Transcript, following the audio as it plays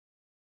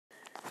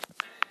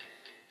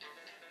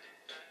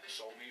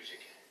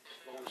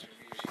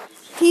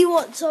Hey,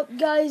 what's up,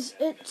 guys?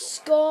 It's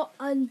Scott,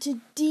 and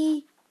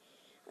today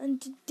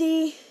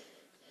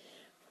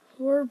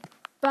we're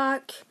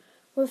back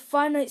with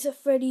Five Nights at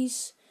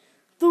Freddy's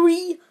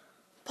 3.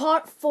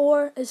 Part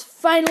 4 is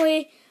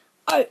finally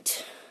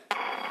out.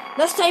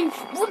 This time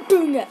we're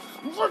doing it.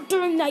 We're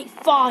doing night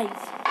 5.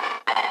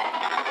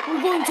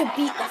 We're going to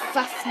beat the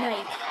 5th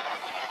night.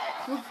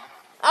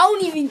 I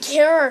don't even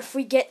care if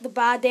we get the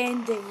bad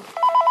ending.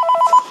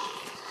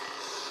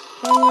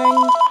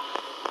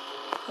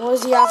 What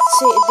does he have to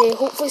say today?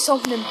 Hopefully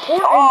something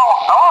important. Hello.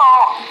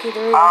 Okay,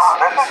 there is.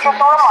 This is just a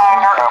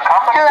reminder of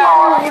company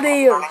policy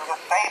There. concerning the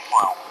safe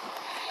room.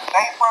 The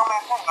safe room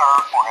is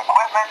reserved for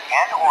equipment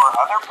and or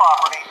other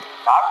property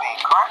not being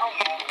currently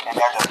used, and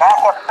there's a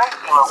backup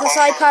safety location. This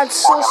iPad's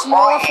so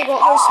small, I forgot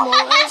how small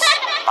it is.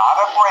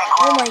 Not a break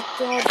room. Oh my god,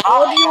 Should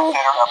not be audio.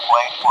 considered a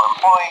place for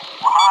employees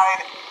to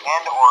hide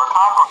and or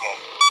congregate.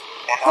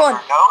 And under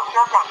no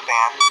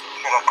circumstance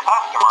should a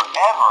customer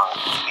ever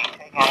be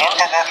taken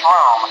into this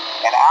room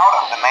and out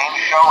of the main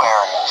show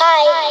area.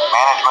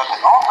 Management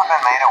has also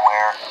been made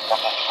aware that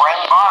the Spring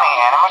Bonnie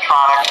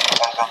animatronic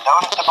has been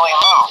noticeably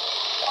moved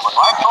and would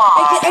like to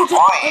remind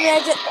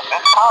employees that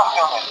this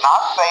costume is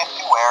not safe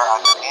to wear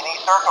under any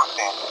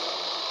circumstances.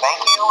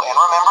 Thank you, and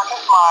remember to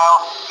smile.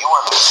 You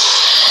are the...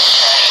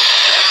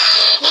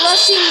 Well, that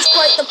seems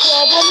quite the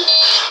problem.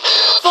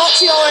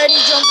 Foxy already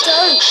jumped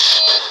out.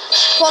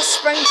 Plus,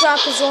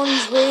 Springtrap is on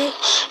his way.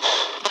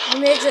 Let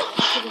me exit.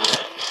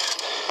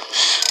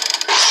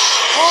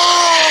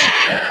 Oh!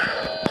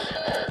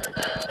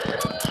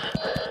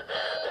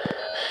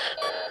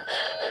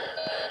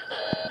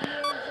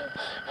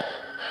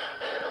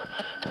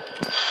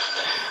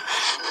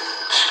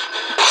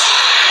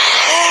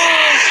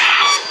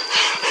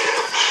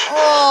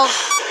 Oh!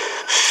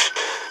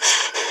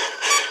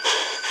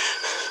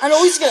 I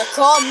know he's gonna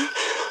come.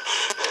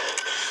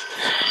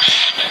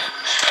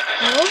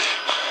 No?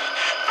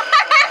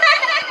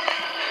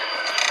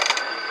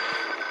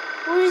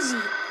 Where is he?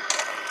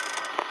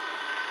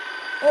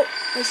 Oh,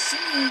 I see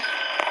him.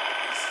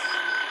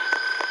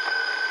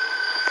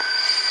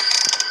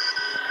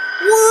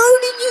 How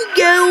did you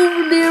get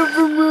over there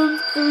from room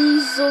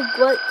 3 so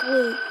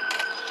quickly?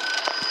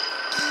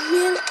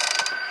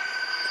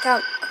 I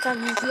can't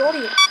use the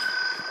audio.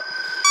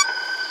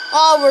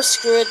 Oh, we're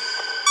screwed.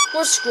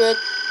 We're screwed.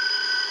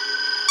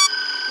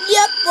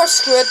 Yep, we're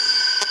screwed.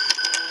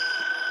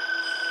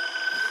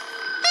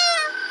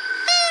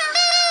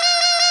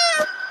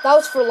 That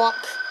was for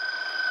luck.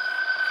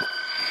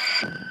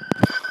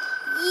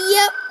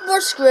 Yep,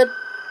 we're screwed.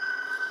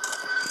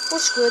 We're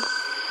screwed.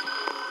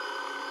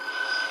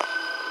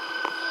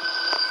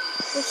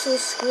 We're so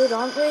screwed,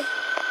 aren't we?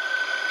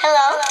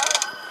 Hello?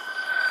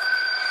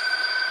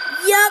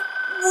 Yep,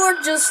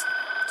 we're just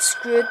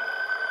screwed.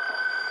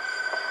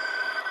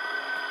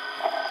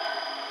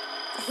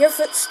 I hear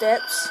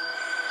footsteps.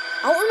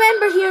 I don't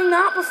remember hearing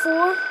that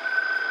before.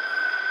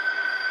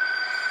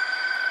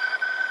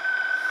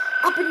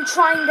 I've been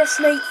trying this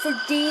night for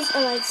days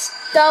and I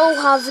still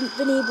haven't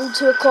been able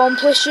to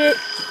accomplish it.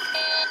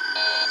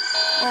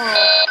 Oh.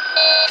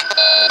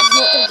 He's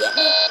not gonna get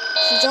me.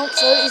 If he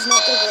jumps out, he's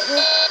not gonna get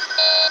me.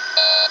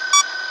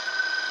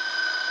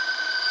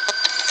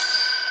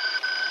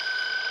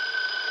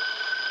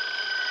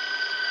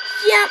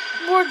 Yep,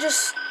 we're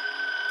just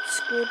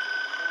screwed.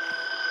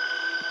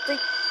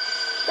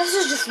 This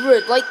is just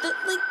rude.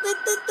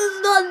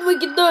 There's nothing we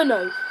can do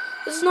now.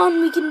 There's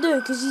nothing we can do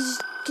because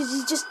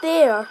he's just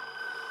there.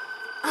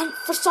 And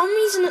for some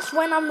reason, it's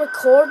when I'm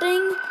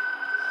recording.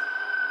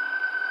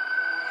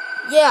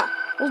 Yeah,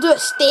 we'll do a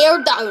stare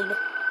down.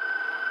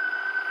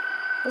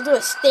 We'll do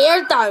a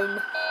stare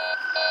down.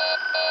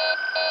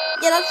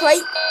 Yeah, that's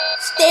right.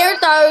 Stare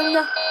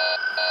down.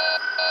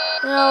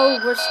 No,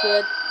 we're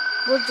screwed.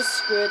 We're just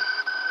screwed.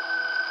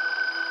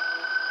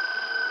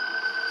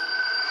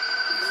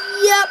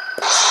 Yep.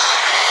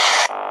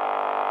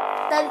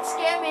 That didn't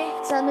scare me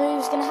because I knew it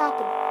was going to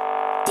happen.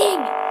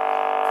 Dang it.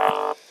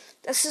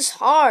 This is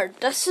hard.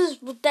 This is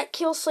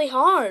ridiculously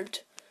hard.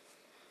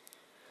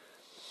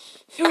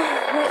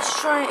 Let's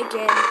try it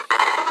again.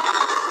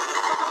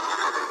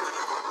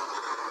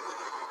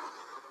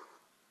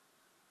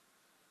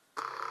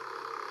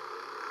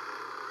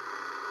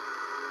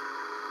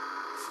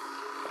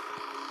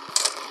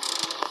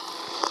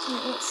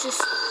 Let's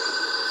just...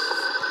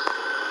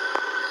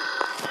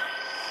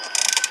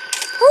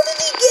 How did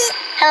he get...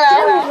 Hello?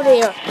 Over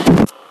there?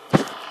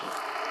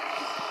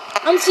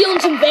 I'm feeling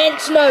some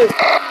vents now.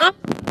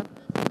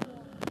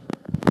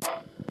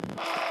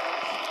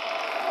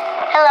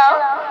 Hello?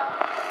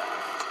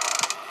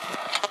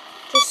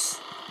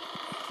 Just...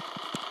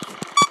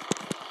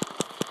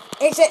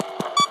 Exit.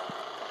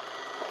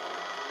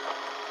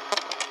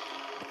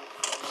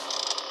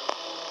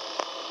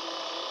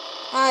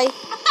 Hi.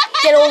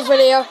 Get over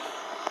there.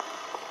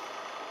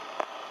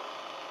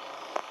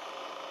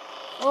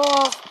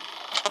 Oh,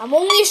 I'm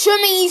only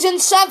assuming he's in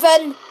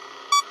 7.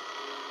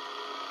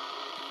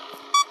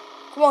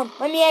 Come on,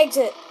 let me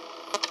exit.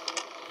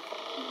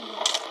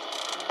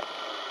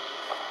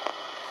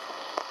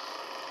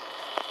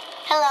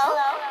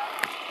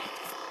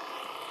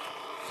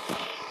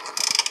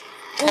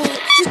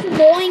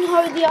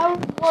 how the hours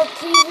were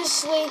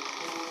previously.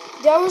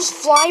 The hours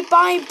fly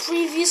by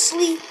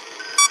previously,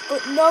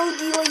 but now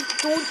they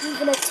don't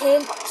even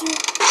attempt to.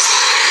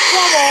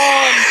 Come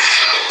on!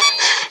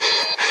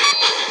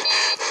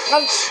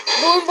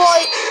 Balloon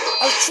Boy,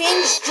 I've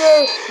changed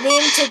your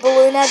name to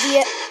Balloon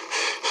Idiot.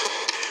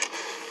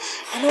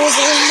 I know,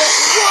 Balloon Boy.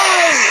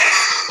 Why?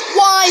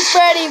 Why,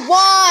 Freddy?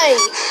 Why?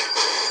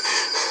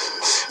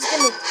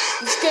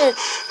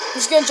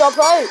 He's gonna jump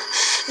out.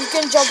 He's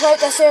gonna jump out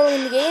this early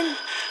in the game.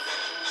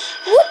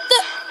 What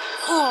the?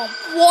 Oh,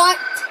 what?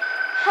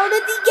 How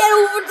did he get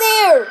over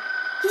there?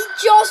 He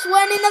just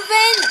went in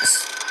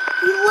events.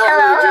 He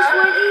literally just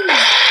went in.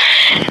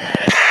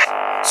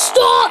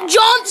 Stop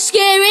jump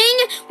scaring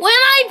when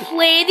I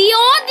play the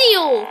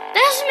audio.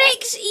 This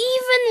makes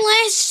even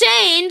less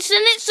sense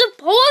than it's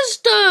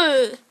supposed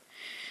to.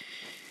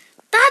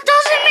 That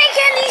doesn't make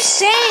any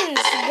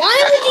sense. Why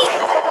would he?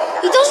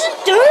 He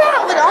doesn't do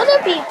that with other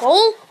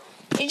people.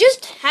 It's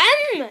just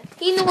him.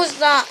 He knows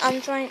that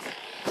I'm trying.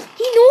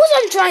 He knows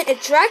I'm trying to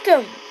track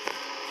him.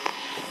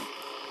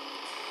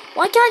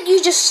 Why can't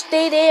you just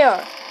stay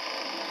there?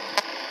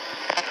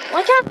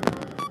 Why can't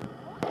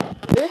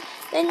you?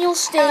 Then you'll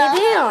stay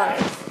there.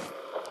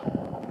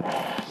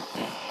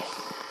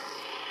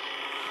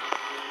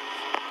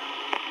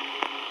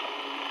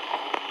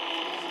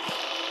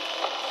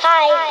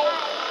 Hi.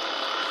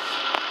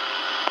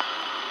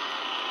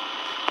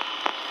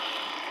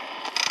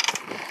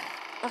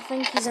 I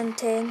think he's in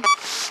 10.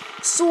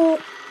 So,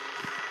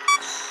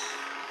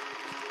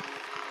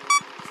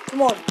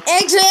 come on,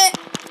 exit!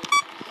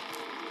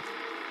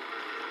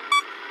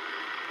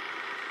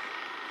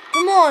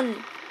 Come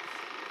on.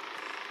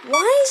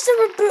 Why is the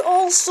reboot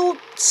all so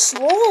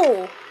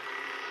slow?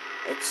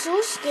 It's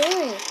so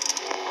scary.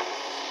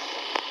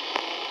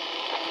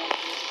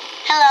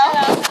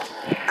 Hello.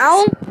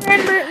 I'll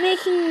remember it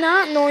making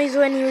that noise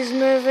when he was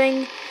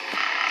moving.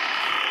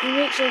 He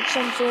makes like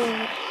some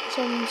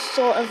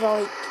sort of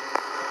like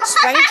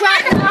spring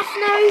trap laugh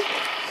now.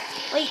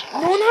 Like,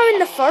 knowing how in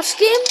the first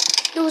game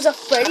there was a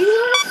Freddy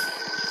laugh?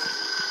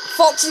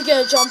 Fox is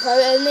gonna jump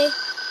out at me.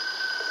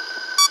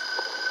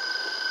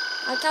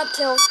 I can't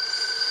tell if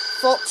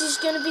Foxy's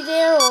gonna be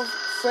there or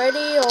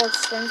Freddy or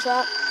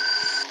Springtrap.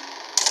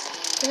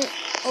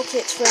 Okay,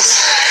 it's Freddy.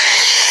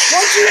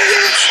 Once you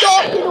hear it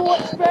stop, you know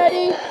it's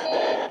Freddy.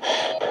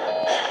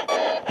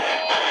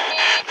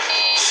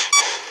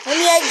 Let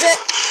me exit.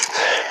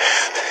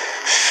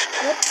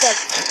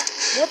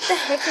 What the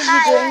heck are you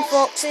doing,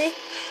 Foxy?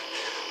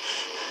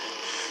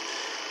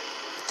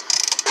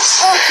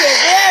 Okay,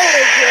 there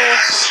we go.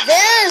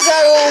 There's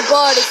our old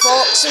buddy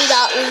Foxy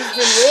that we've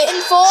been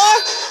waiting for.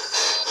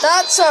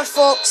 That's our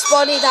fox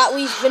buddy that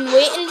we've been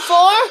waiting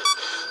for.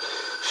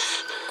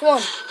 Come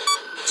on.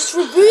 Just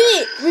reboot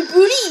it.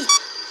 Reboot it.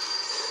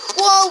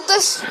 Well,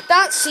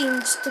 that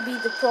seems to be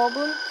the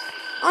problem.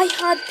 I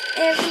had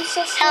every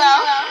system.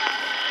 Hello.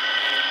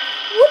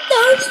 What the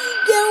hell did you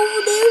get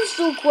over there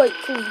so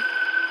quickly?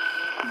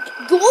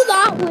 Go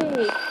that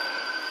way.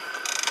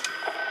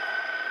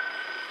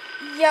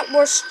 Yeah,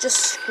 we're just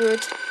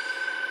screwed.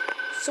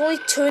 It's only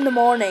 2 in the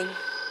morning.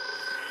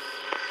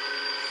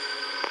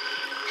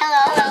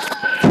 Hello.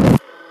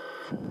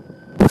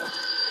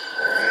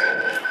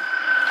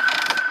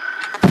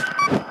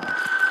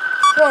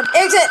 Come on,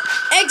 exit,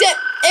 exit,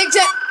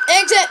 exit,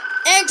 exit,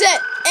 exit,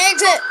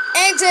 exit,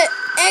 exit,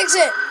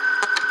 exit.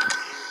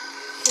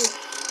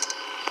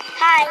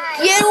 Hi.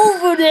 Get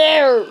over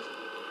there.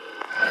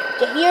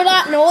 Do you hear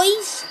that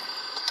noise?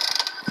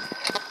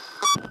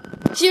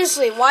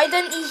 Seriously, why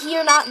didn't he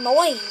hear that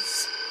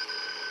noise?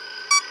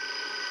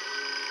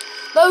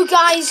 Now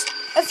guys,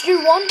 if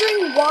you're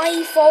wondering why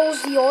he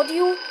follows the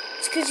audio,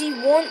 it's because he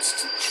wants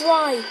to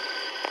try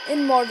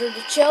and murder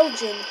the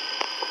children.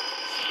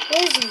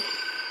 Where is he?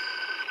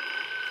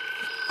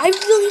 I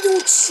really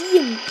don't see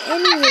him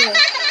anywhere.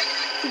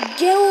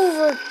 Get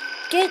over,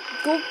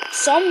 go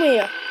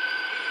somewhere.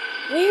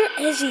 Where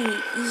is he?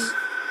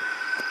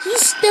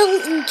 He's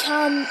still in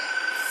cam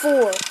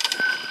 4.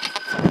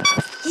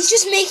 He's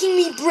just making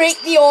me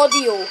break the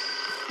audio.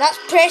 That's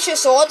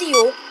precious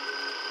audio.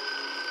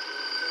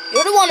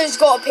 You're the one who's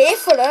got to pay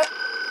for it.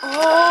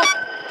 Oh.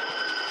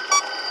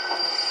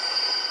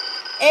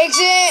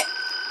 Exit.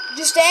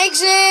 Just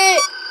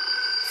exit.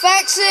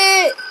 Fix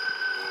it.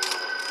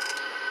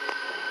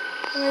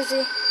 Where is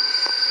he?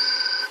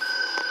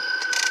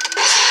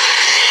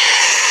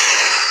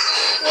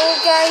 Well,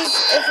 guys,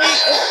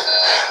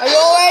 are you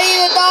all ready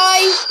to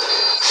die?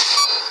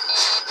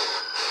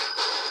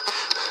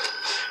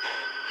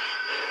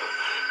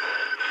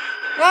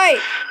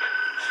 Right.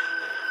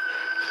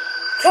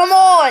 Come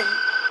on.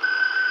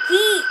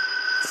 He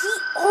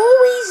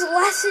always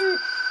listens.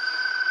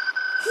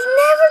 He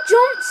never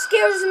jump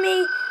scares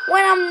me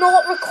when I'm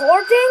not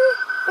recording.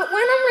 But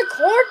when I'm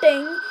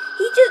recording,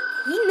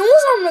 he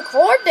knows I'm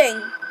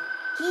recording.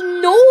 He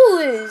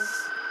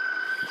knows.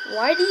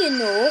 Why do you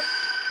know?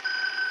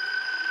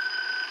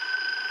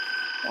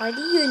 Why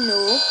do you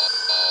know?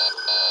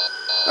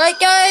 Right,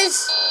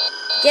 guys,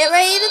 get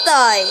ready to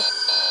die.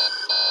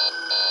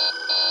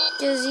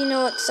 Because you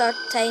know it's our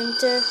time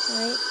to,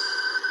 right?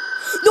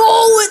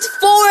 No, it's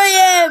 4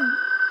 a.m.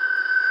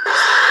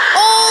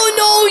 Oh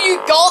no, you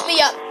got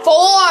me at 4.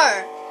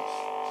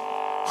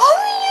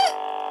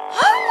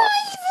 How am I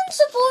even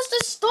supposed to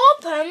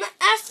stop him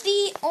if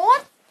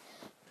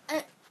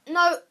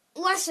now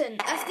listen,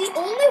 if the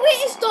only way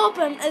to stop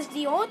him is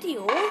the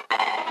audio,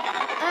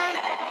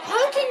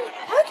 how can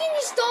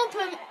you stop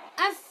him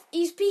if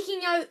he's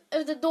peeking out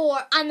of the door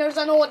and there's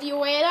an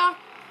audio error?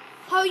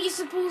 How are you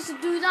supposed to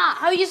do that?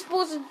 How are you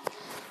supposed to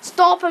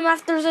stop him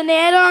if there's an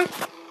error?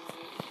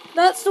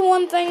 That's the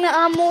one thing that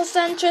I'm most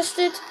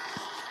interested.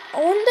 I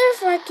wonder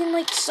if I can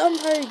like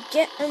somehow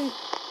get him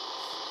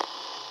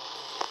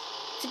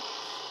to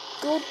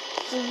go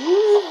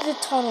through the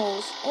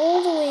tunnels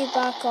all the way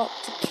back up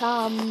to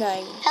Cam 9.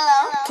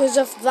 Hello? Because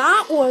if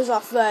that was a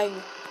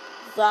thing,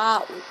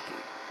 that would be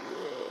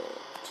great.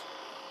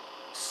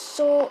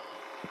 So,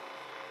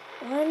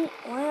 why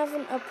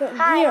haven't I put him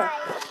here?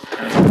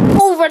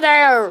 Over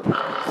there!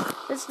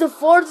 It's the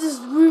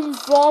farthest room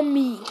from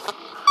me.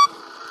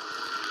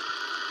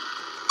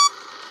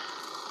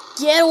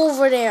 Get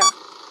over there.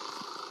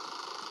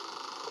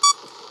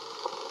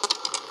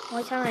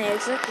 Why can't I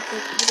exit?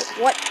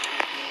 What?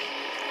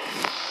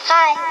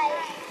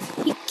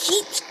 Hi. He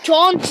keeps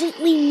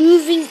constantly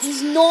moving.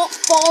 He's not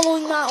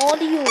following that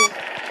audio.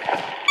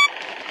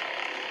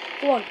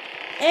 Come on.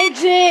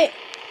 Exit.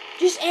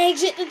 Just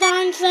exit the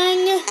damn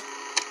thing.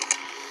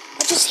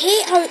 I just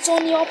hate how it's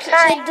on the opposite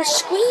side of the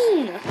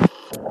screen.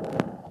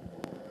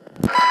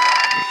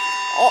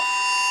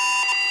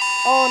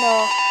 Oh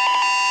no.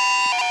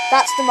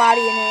 That's the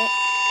marionette.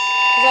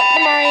 Is that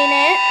the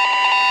marionette?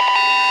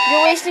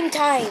 You're wasting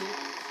time.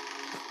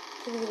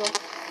 Here we go.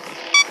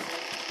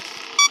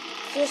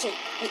 Seriously,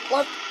 like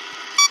what?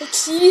 Like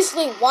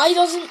seriously, why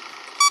doesn't...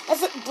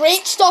 If it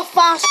breaks stuff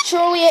fast,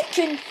 surely it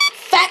can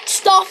fix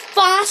stuff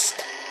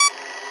fast?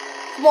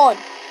 Come on,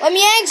 let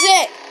me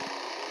exit!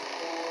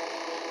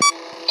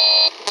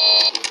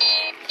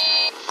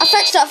 I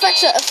fixed it, I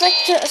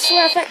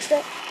swear I fixed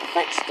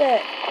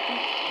it.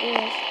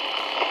 Yes.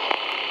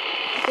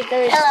 Okay,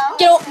 there it is. Hello?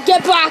 Get up,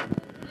 get back!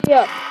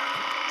 Here.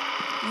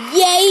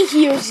 Yay,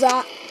 here's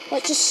that.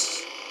 Let's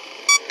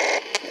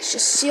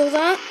just seal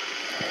that.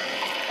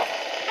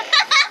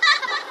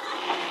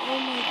 Oh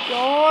my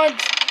god.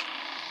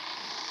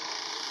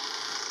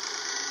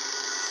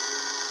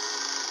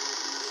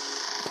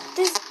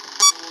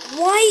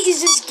 Why is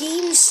this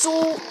game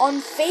so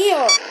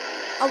unfair?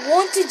 I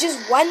want to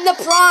just win the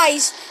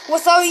prize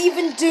without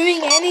even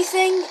doing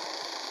anything.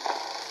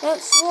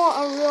 That's what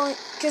I really...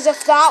 Because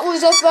if that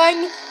was a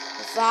thing,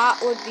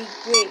 that would be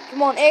great.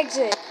 Come on,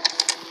 exit.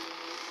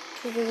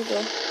 Okay, there we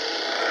go.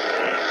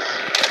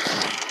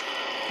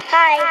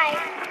 Hi.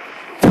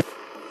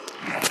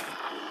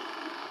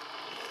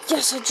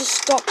 Yes, I just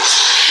stopped.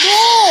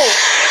 No!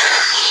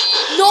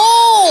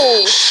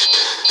 No!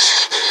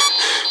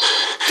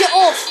 Get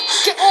off!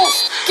 Get off!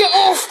 Get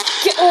off!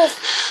 Get off!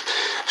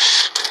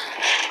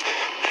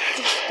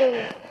 Just do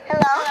it.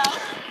 Hello?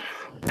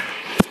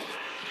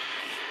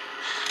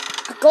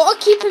 I gotta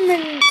keep him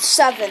in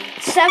 7.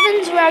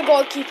 7's where I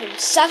gotta keep him.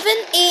 7,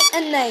 8,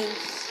 and 9.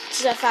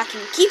 So if I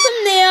can keep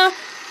him there,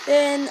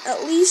 then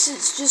at least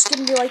it's just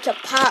gonna be like a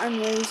pattern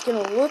where he's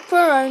gonna loop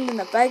around in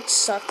a big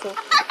circle.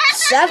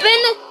 7,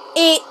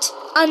 8,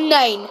 and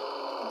 9.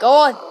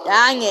 God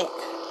dang it.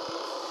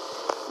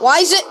 Why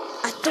is it?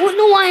 I don't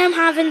know why I'm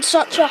having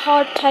such a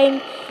hard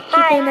time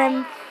keeping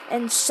him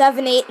in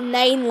 7, 8, and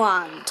 9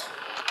 land.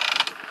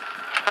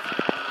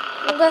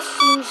 Well, this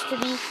seems to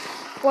be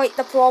quite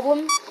the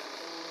problem.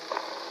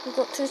 We've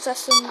got 2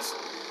 systems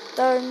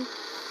down,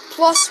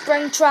 plus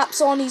spring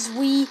traps on his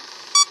Wii.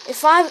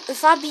 If I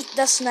beat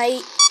this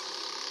night,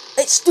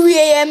 it's 3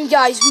 a.m.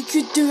 guys. We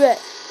could do it.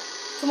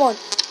 Come on,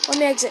 let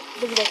me exit.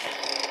 There we go.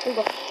 There we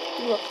go.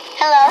 There we go.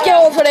 Hello? Get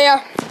over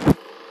there.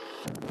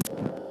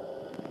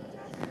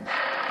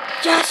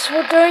 Yes,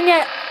 we're doing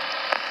it.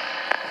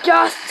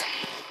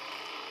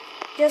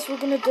 Yes, we're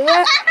gonna do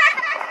it.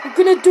 We're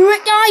gonna do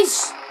it,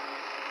 guys.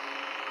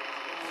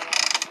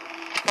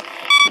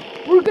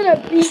 We're gonna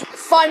beat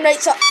Five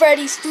Nights at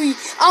Freddy's 3.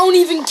 I don't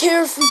even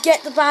care if we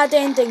get the bad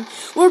ending.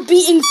 We're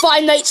beating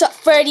Five Nights at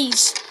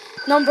Freddy's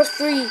number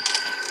 3.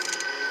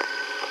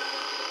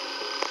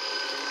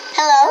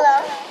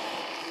 Hello?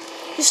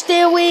 Just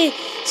stay away.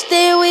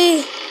 Stay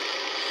away.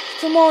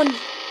 Come on.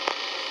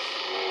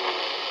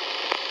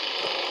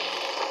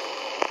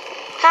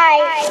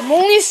 Hi. I'm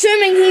only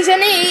assuming he's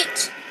an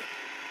 8.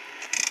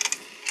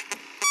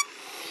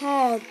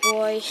 Oh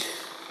boy.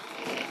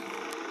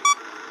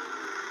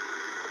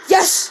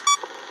 Yes!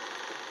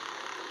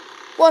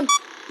 1.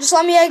 Just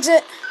let me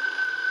exit.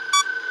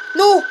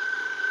 No!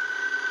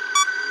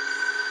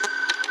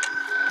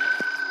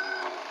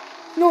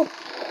 No!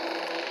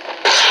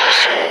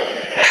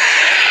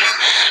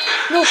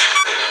 No!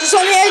 Just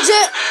let me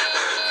exit!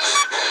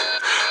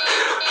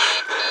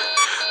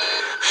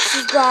 This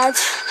is bad.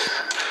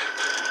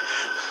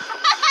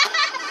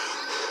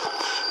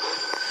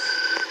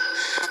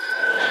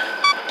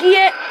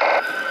 Yeah!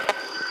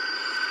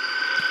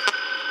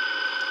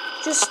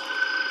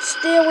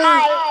 Stay away.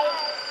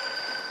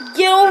 Hi.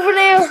 Get over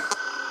there.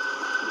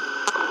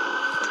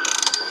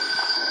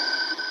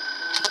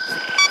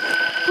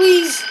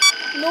 Please.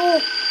 No.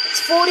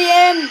 It's 4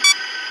 AM.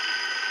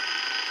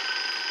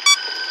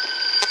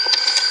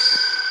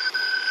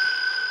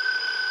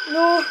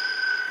 No.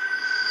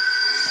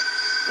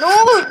 No.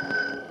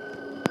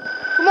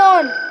 Come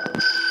on.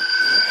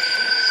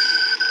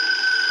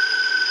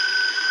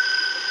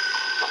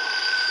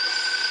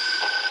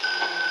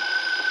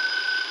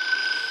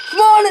 Come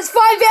on, it's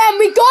 5 AM.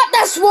 We got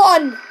this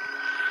one.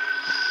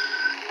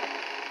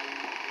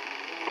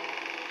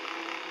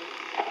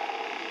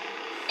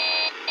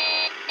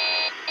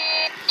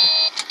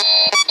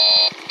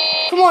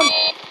 Come on.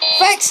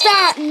 Fix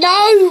that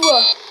now.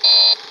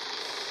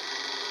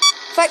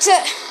 Fix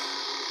it.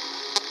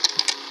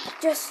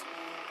 Just.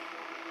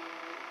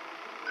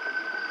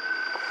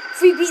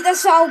 If we beat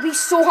this, I'll be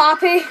so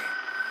happy.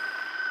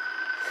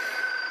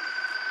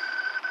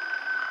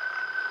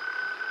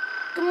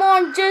 Come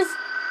on, just.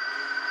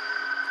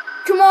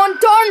 Come on,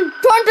 turn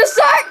to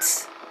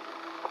 6.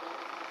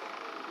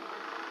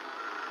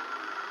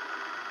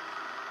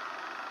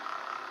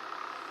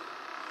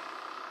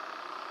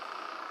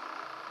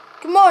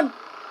 Come on.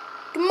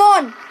 Come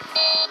on.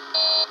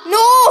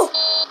 No!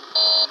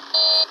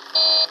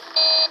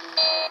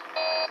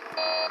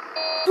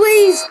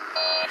 Please.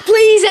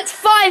 Please, it's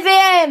 5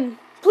 AM.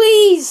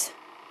 Please.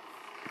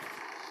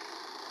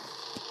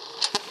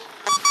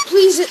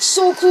 Please, it's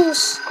so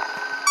close.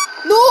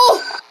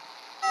 No!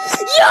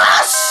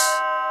 Yes!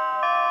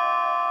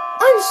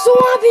 I'm so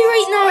happy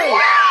right now.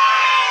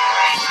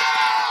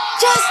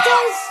 Just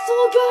done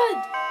so good.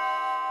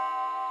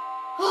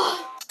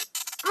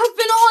 I've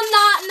been on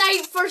that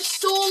night for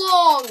so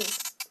long.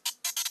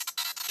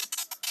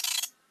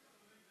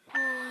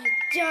 Oh,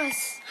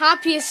 just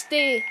happiest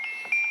day.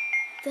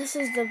 This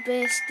is the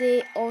best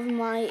day of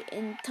my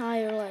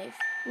entire life.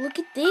 Look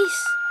at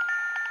this.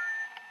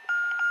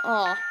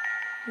 Oh,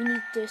 we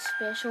need the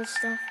special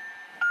stuff.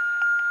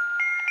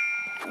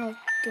 Oh,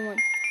 come on,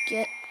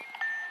 get.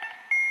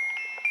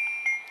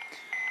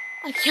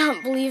 I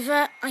can't believe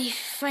it. I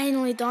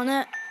finally done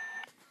it.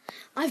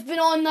 I've been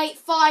on night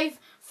 5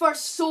 for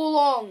so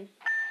long.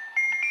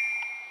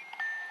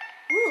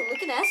 Ooh,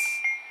 look at this.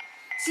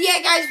 So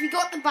yeah, guys, we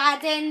got the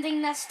bad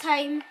ending this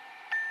time.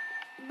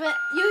 But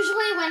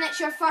usually when it's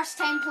your first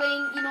time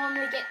playing, you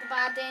normally get the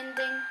bad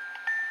ending.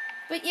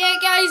 But yeah,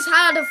 guys,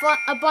 had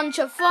a bunch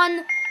of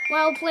fun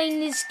while playing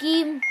this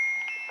game.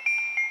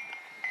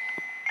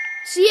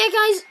 So yeah,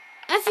 guys,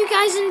 if you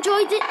guys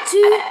enjoyed it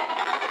too...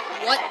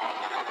 What?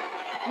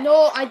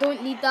 No, I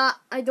don't need that.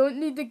 I don't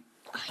need the...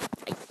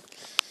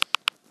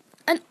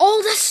 And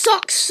all this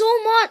sucks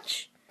so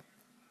much.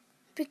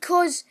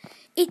 Because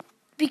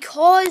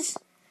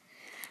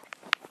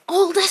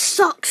all this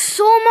sucks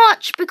so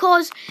much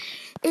because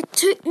it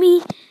took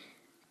me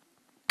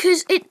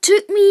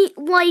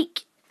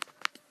like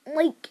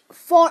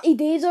 40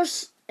 days or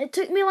it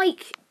took me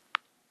like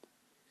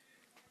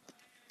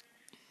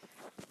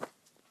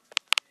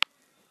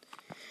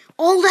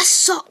all this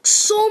sucks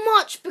so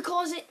much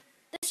because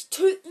this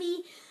took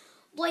me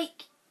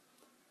like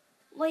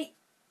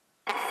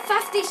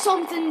 50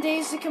 something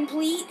days to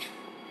complete.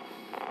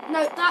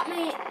 Now that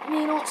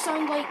may not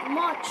sound like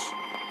much.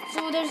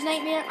 So there's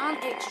Nightmare and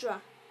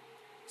Extra.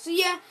 So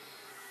yeah.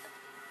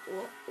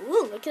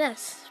 Ooh, look at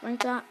this. Swing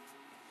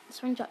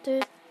that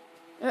too.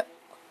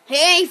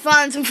 Hey,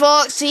 Phantom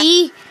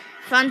Foxy,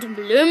 Phantom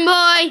Balloon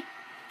Boy,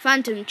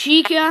 Phantom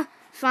Chica,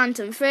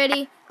 Phantom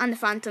Freddy, and the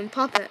Phantom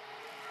Puppet.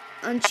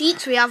 And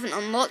cheats, we haven't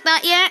unlocked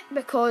that yet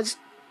because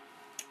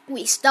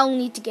we still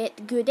need to get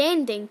the good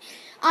ending.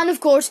 And of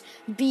course,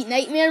 beat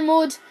Nightmare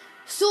mode.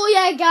 So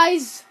yeah,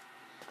 guys,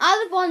 I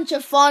had a bunch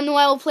of fun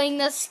while playing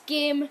this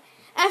game.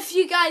 If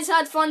you guys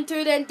had fun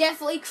too, then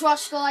definitely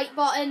crush the like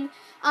button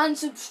and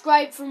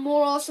subscribe for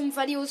more awesome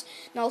videos.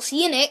 And I'll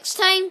see you next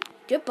time.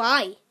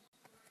 Goodbye.